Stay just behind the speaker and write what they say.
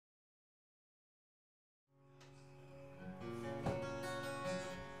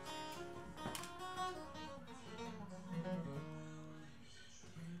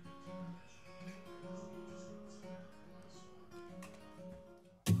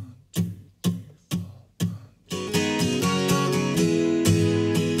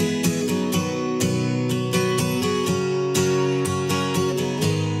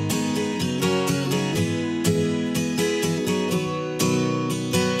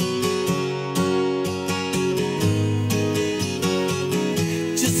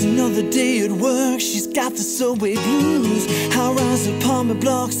Another day at work, she's got the subway blues. High rise apartment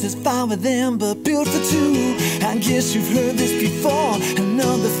blocks, there's 5 of them, but built for 2. I guess you've heard this before.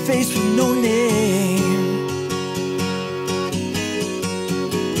 Another face with no name.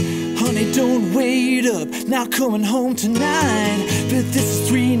 Honey, don't wait up, not coming home tonight. But this is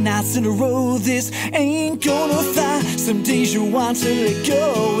 3 nights in a row, this ain't gonna fly. Some days you want to let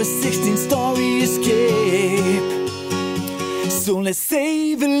go, a 16-story escape. So let's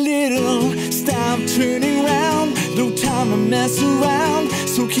save a little, stop turning round. No time to mess around,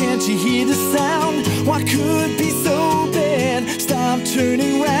 so can't you hear the sound? What could be so bad? Stop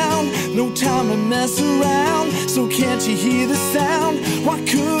turning round. No time to mess around, so can't you hear the sound? What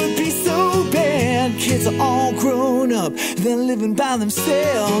could be so bad? Kids are all grown up, they're living by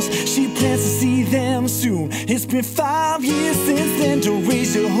themselves. She plans to see them soon. It's been 5 years since then. Don't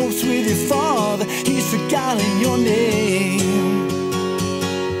raise your hopes with your father, he's forgotten your name.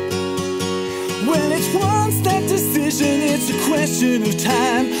 Well, it's one step decision, it's a question of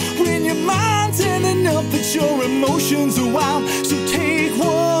time. When your mind's ending up but your emotions are wild. So take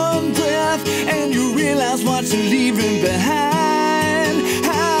one breath and you realize what you're leaving behind.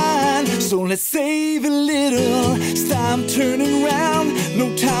 So let's save a little, stop turning round.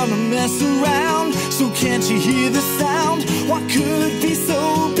 No time to mess around, so can't you hear the sound? What could be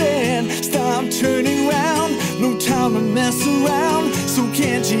so bad? Stop turning round. No time to mess around, so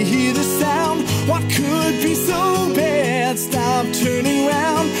can't you hear the sound? What could be so bad? Stop turning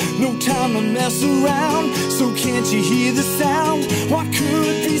round. No time to mess around, so can't you hear the sound? What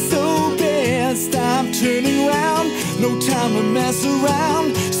could be so bad? Stop turning round. No time to mess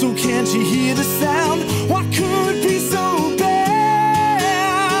around, so can't you hear the sound? What could be so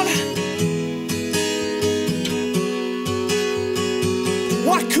bad?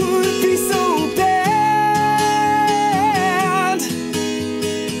 What could be so bad?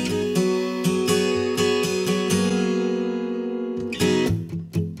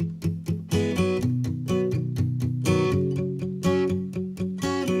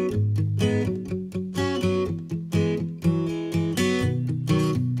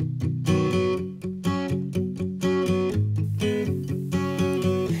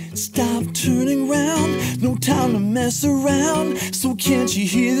 Stop turning round, no time to mess around, so can't you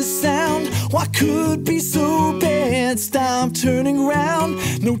hear the sound? What could be so bad? Stop turning round,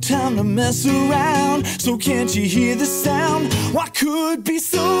 no time to mess around, so can't you hear the sound? What could be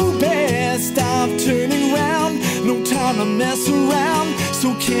so bad? Stop turning round, no time to mess around,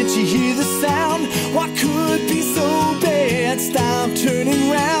 so can't you hear the sound? What could be so bad? Stop turning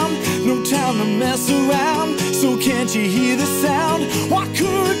round, no time to mess around, so can't you hear the sound? What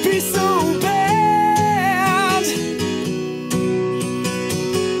could be so bad?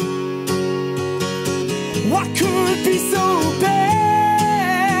 What could be so bad?